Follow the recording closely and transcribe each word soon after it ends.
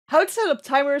How to set up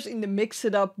timers in the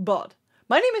Mixitup bot.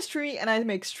 My name is Trui and I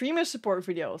make streamer support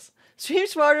videos. Stream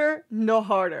smarter, not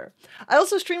harder. I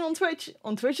also stream on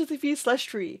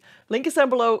twitch.tv/Trui. Link is down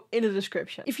below in the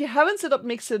description. If you haven't set up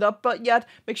Mixitup bot yet,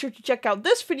 make sure to check out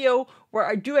this video where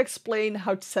I do explain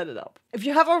how to set it up. If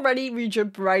you have already, we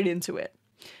jump right into it.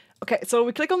 Okay, so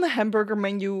we click on the hamburger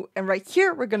menu and right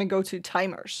here we're gonna go to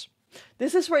timers.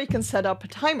 This is where you can set up a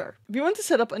timer. If you want to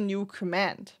set up a new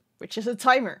command, which is a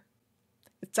timer.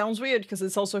 It sounds weird because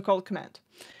it's also called command.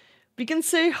 We can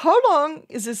say how long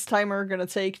is this timer gonna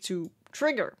take to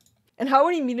trigger and how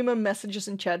many minimum messages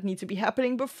in chat need to be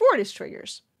happening before this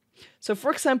triggers. So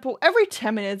for example, every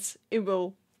 10 minutes it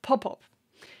will pop up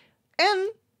and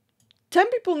 10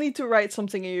 people need to write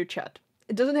something in your chat.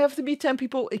 It doesn't have to be 10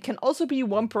 people, it can also be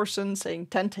one person saying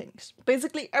 10 things.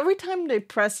 Basically every time they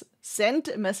press send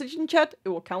a message in chat, it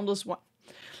will count as one.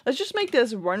 Let's just make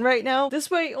this run right now.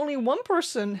 This way only one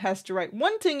person has to write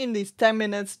one thing in these 10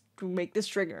 minutes to make this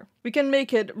trigger. We can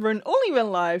make it run only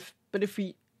when live, but if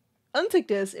we untick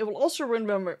this, it will also run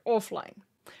when we're offline.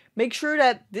 Make sure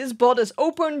that this bot is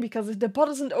open, because if the bot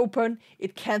isn't open,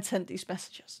 it can't send these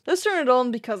messages. Let's turn it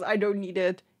on because I don't need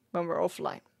it when we're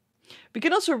offline. We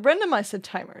can also randomize the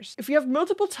timers. If we have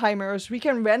multiple timers, we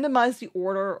can randomize the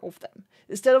order of them.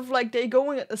 Instead of like they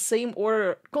going at the same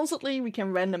order constantly, we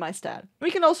can randomize that.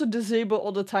 We can also disable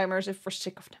all the timers if we're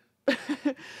sick of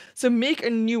them. So make a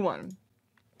new one.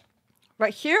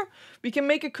 Right here, we can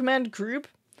make a command group.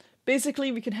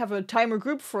 Basically, we can have a timer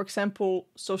group, for example,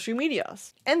 social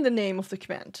medias, and the name of the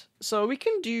command. So we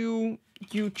can do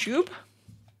YouTube,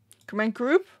 command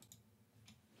group,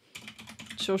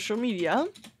 social media.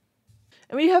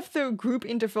 And we have the group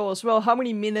interval as well. How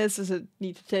many minutes does it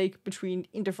need to take between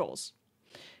intervals?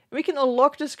 And we can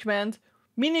unlock this command,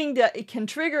 meaning that it can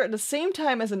trigger at the same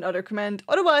time as another command.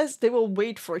 Otherwise, they will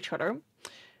wait for each other.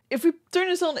 If we turn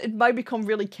this on, it might become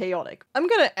really chaotic. I'm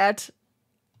gonna add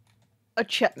a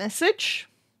chat message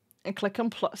and click on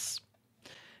plus.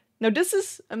 Now this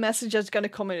is a message that's gonna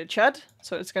come in the chat.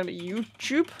 So it's gonna be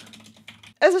YouTube.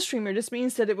 As a streamer, this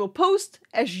means that it will post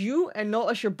as you and not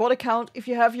as your bot account if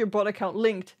you have your bot account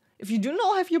linked. If you do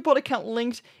not have your bot account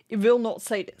linked, it will not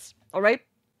say this, alright?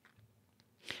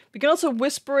 We can also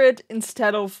whisper it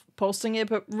instead of posting it,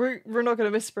 but we're not going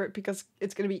to whisper it because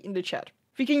it's going to be in the chat.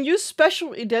 We can use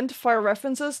special identifier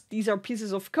references. These are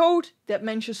pieces of code that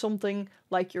mention something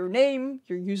like your name,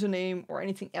 your username, or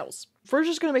anything else. We're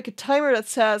just going to make a timer that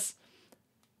says,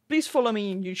 please follow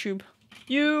me on YouTube.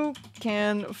 You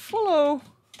can follow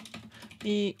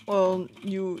me on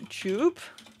YouTube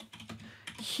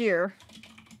here.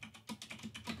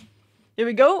 There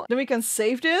we go. Then we can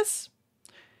save this.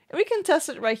 And we can test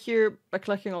it right here by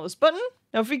clicking on this button.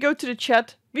 Now if we go to the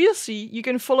chat, we'll see you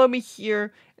can follow me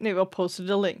here and it will post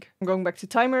the link. I'm going back to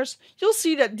timers. You'll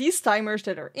see that these timers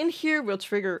that are in here will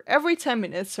trigger every 10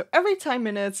 minutes. So every 10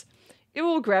 minutes, it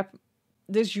will grab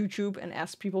this YouTube and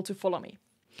ask people to follow me.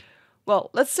 Well,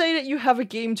 let's say that you have a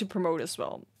game to promote as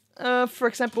well. For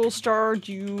example,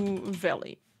 Stardew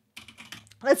Valley.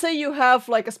 Let's say you have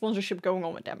like a sponsorship going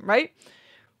on with them, right?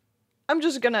 I'm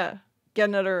just gonna get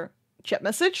another chat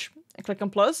message and click on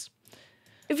plus.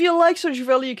 If you like Stardew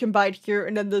Valley, you can buy it here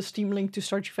and then the Steam link to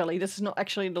Stardew Valley. This is not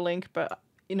actually the link, but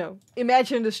you know,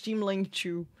 imagine the Steam link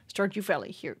to Stardew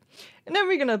Valley here. And then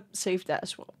we're gonna save that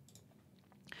as well.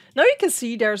 Now you can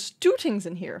see there's two things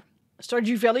in here.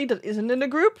 Stardew Valley that isn't in the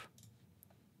group,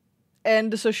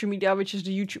 and the social media, which is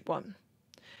the YouTube one.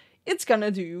 It's gonna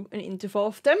do an interval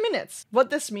of 10 minutes. What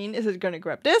this means is it's gonna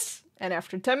grab this, and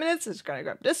after 10 minutes, it's gonna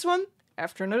grab this one.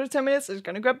 After another 10 minutes, it's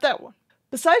gonna grab that one.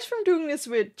 Besides from doing this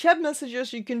with chat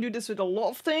messages, you can do this with a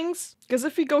lot of things. Because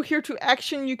if we go here to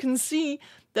action, you can see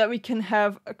that we can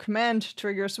have a command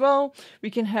trigger as well.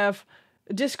 We can have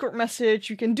a Discord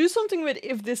message. You can do something with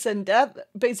if this and that.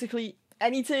 Basically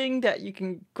anything that you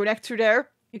can connect to there.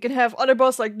 You can have other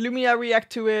bots like Lumia react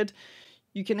to it.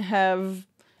 You can have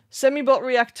Semibot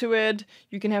react to it.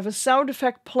 You can have a sound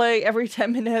effect play every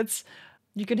 10 minutes.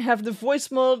 You can have the voice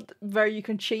mode where you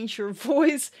can change your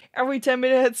voice every 10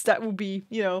 minutes. That would be,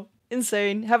 you know,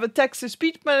 insane. Have a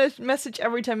text-to-speech message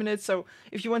every 10 minutes. So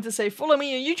if you want to say, follow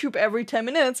me on YouTube every 10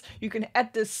 minutes, you can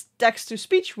add this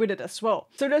text-to-speech with it as well.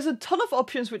 So there's a ton of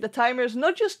options with the timers,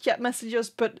 not just chat messages,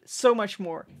 but so much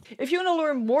more. If you want to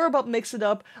learn more about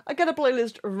Mixitup, I got a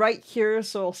playlist right here,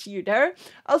 so I'll see you there.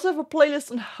 I also have a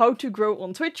playlist on how to grow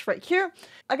on Twitch right here.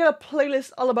 I got a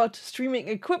playlist all about streaming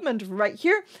equipment right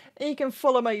here, and you can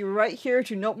follow me right here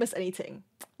to not miss anything.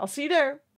 I'll see you there.